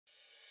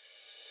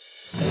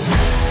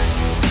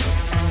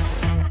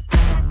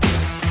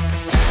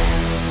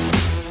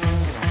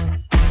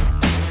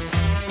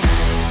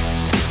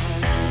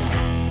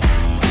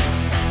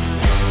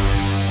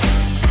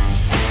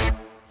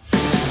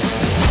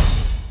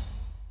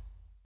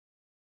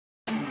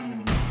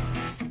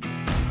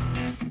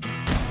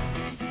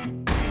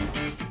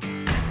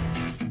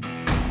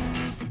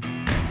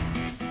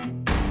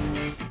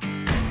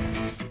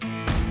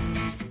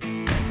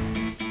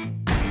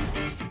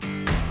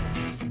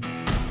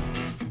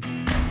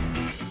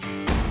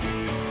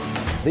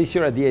This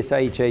year at the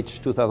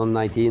SIHH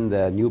 2019,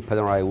 the new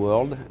Panerai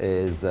world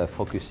is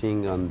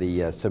focusing on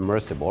the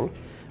submersible,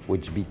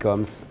 which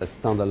becomes a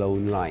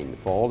standalone line.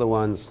 For all the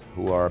ones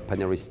who are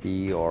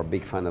Paneristas or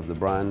big fan of the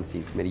brand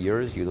since many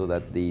years, you know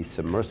that the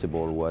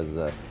submersible was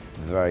a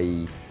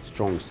very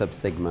strong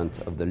sub-segment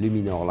of the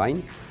Luminor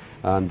line.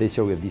 And this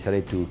year we have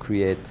decided to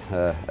create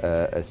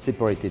a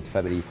separated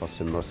family for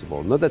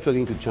submersible. Not that we're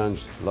going to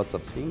change lots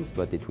of things,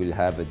 but it will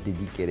have a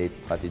dedicated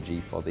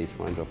strategy for this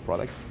range of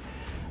products.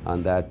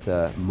 And that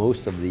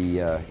most of the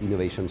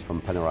innovations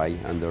from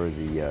Panerai under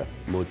the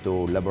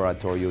motto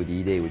Laboratorio di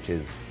Idee, which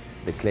is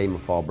the claim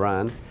of our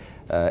brand,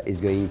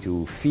 is going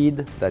to feed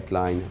that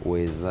line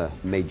with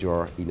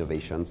major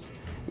innovations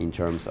in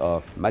terms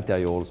of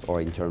materials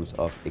or in terms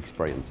of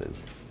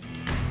experiences.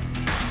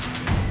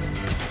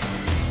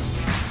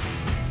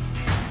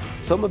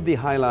 Some of the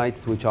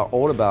highlights which are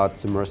all about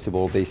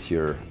submersible this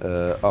year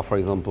are, for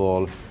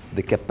example,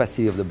 the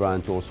capacity of the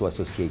brand to also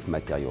associate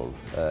material.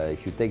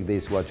 If you take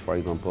this watch, for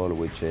example,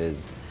 which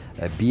is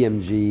a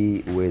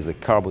BMG with a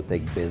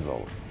Carbotech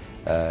bezel,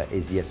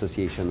 is the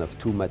association of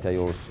two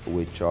materials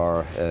which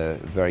are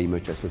very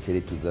much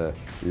associated to the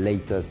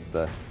latest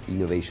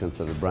innovations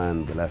of the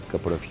brand the last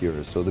couple of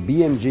years. So the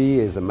BMG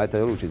is a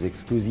material which is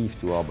exclusive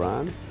to our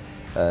brand,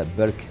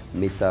 bulk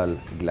metal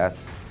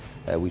glass,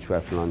 which we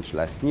have launched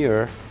last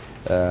year.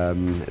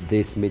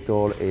 This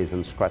metal is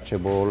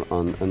unscratchable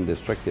and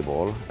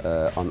indestructible,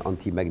 and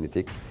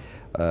anti-magnetic,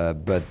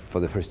 but for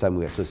the first time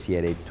we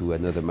associate it to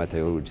another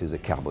material which is a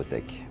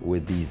Carbotech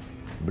with these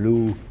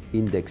blue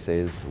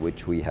indexes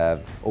which we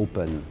have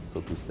opened, so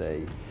to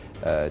say,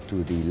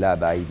 to the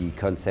Lab ID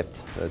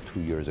concept 2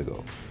 years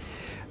ago.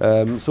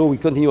 So we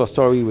continue our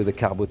story with the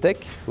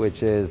Carbotech,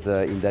 which is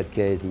in that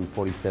case in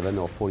 47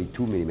 or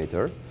 42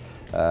 millimeter.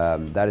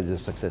 That is a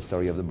success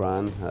story of the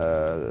brand.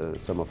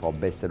 Some of our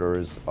best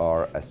sellers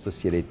are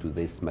associated to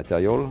this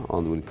material,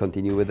 and we'll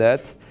continue with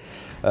that.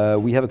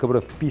 We have a couple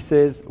of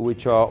pieces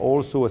which are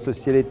also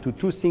associated to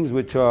two things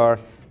which are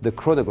the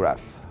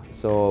chronograph.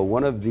 So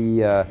one of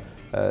the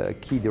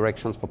key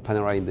directions for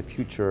Panerai in the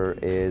future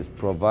is,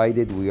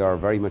 provided we are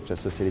very much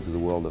associated to the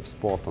world of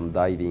sport and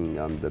diving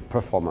and the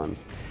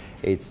performance,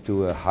 it's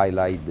to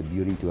highlight the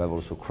beauty to have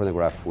also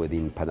chronograph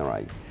within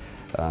Panerai.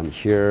 And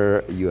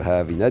here you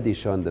have, in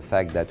addition, the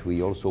fact that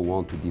we also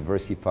want to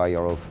diversify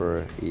our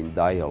offer in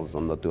dials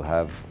and not to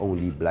have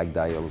only black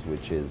dials,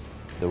 which is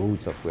the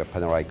roots of where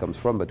Panerai comes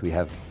from, but we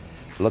have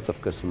lots of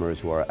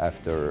customers who are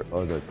after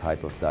other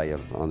type of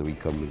dials, and we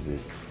come with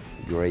this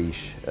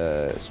grayish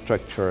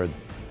structured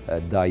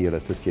dial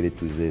associated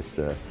to this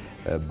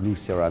blue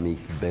ceramic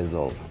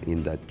bezel,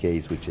 in that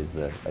case, which is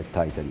a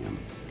titanium.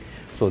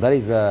 So that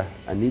is an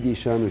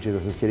edition which is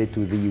associated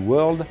to the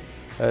world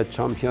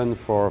champion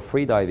for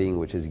freediving,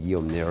 which is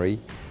Guillaume Néry,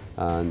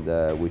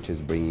 and which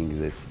is bringing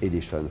this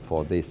edition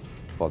for this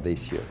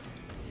year.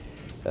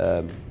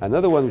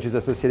 Another one which is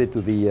associated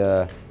to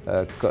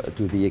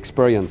the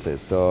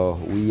experiences. So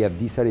we have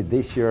decided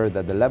this year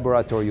that the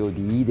Laboratorio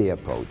di Idee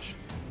approach,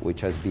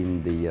 which has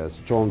been the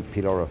strong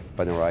pillar of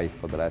Panerai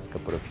for the last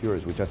couple of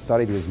years, which has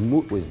started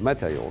with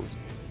materials.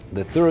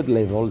 The third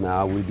level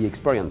now will be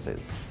experiences.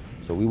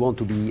 So we want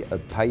to be a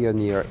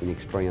pioneer in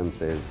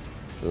experiences,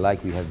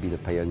 like we have been a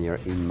pioneer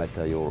in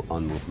material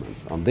and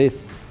movements. On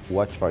this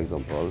watch, for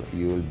example,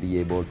 you will be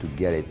able to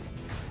get it.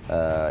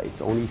 It's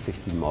only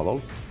 15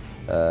 models,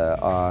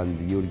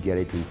 and you'll get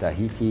it in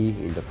Tahiti,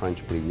 in the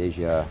French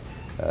Polynesia,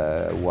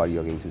 while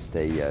you're going to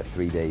stay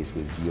 3 days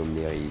with Guillaume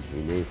Néry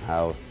in his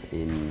house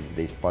in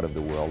this part of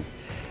the world,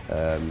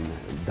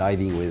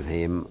 diving with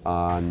him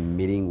and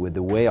meeting with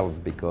the whales,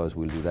 because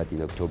we'll do that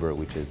in October,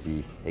 which is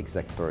the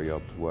exact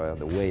period where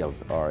the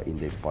whales are in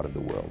this part of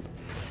the world.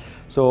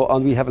 So,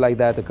 and we have like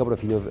that a couple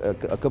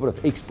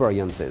of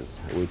experiences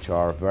which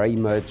are very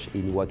much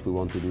in what we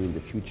want to do in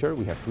the future.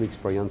 We have 3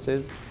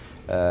 experiences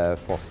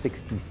for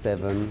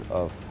 67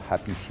 of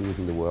happy feet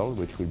in the world,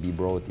 which will be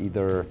brought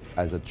either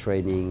as a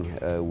training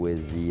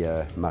with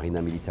the Marina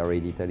Militare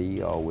in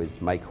Italy or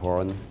with Mike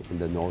Horn in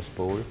the North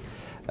Pole.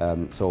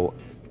 So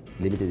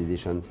limited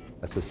editions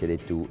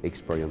associated to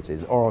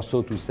experiences. Or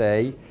so to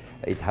say,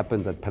 it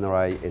happens that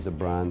Panerai is a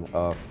brand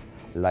of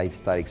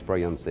lifestyle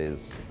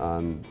experiences,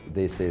 and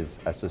this is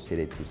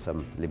associated to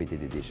some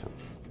limited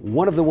editions.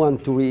 One of the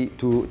ones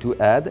to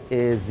add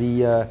is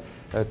the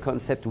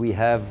concept we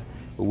have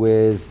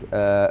with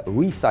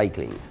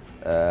recycling.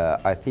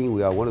 I think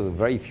we are one of the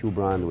very few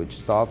brands which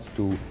starts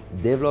to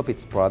develop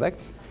its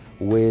products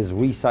with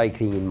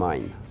recycling in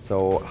mind.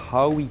 So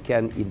how we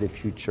can in the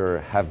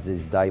future have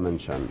this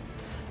dimension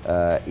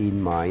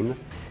in mind,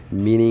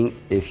 meaning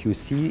if you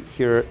see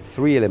here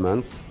 3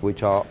 elements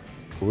which are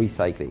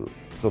recycling.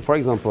 So for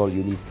example,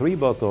 you need 3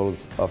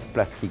 bottles of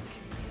plastic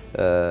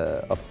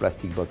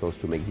bottles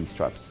to make these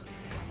straps.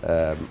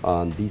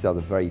 And these are the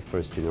very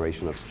first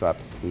generation of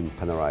straps in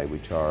Panerai,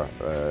 which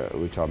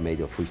are made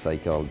of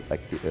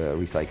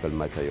recycled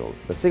material.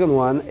 The second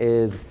one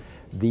is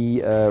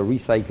the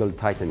recycled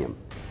titanium.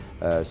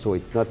 So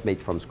it's not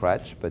made from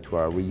scratch, but we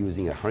are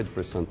reusing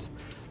 100%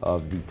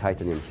 of the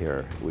titanium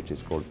here, which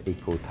is called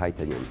Eco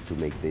Titanium, to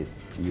make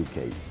this new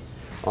case.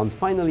 And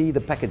finally,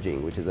 the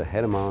packaging, which is a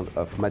hell amount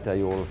of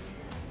materials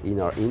in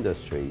our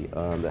industry.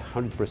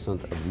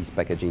 100% of these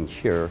packaging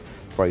here,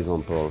 for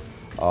example,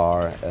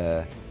 are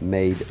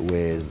made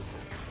with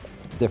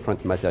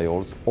different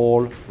materials,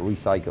 all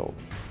recycled.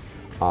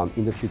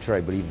 In the future,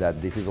 I believe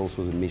that this is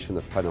also the mission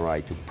of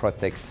Panerai, to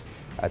protect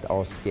at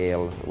our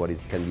scale what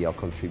can be our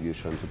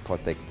contribution to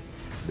protect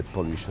the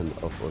pollution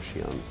of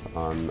oceans.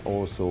 And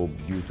also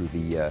due to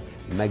the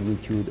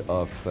magnitude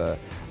of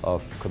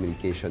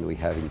communication we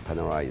have in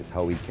Panerai, is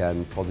how we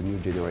can, for the new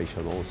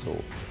generation also,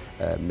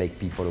 make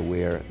people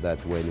aware that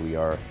when we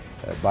are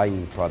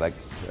buying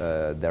products,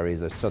 there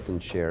is a certain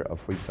share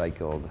of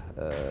recycled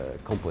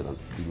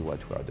components in what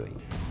we are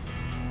doing.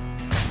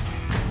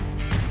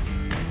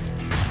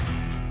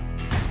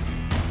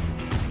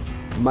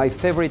 My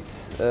favorite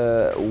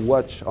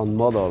watch on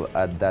model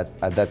at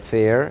that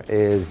fair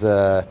is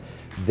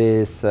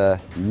this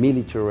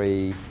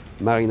Marina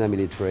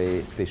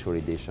Military Special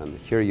Edition.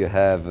 Here you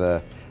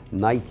have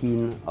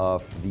 19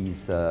 of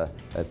these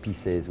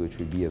pieces, which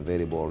will be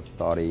available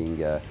starting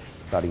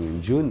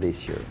in June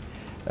this year.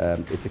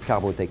 It's a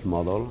Carbotech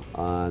model,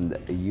 and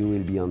you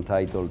will be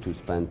entitled to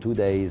spend 2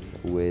 days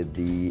with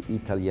the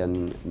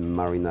Italian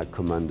Marina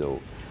Commando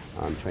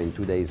and train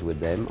 2 days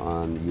with them,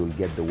 and you'll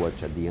get the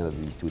watch at the end of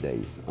these 2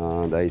 days.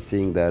 And I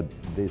think that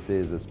this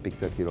is a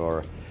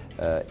spectacular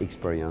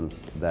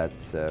experience that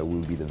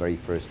we'll be the very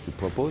first to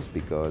propose,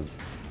 because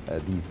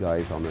these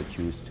guys are not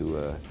used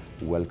to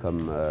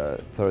welcome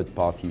third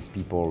parties,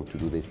 people to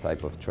do this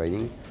type of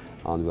training.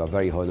 And we are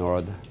very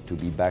honored to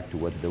be back to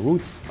what the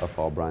roots of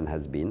our brand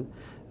has been,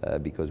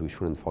 because we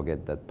shouldn't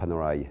forget that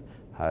Panerai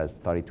has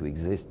started to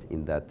exist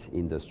in that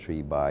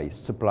industry by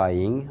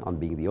supplying and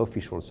being the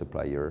official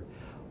supplier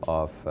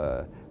of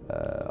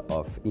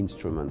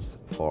instruments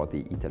for the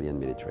Italian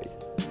military.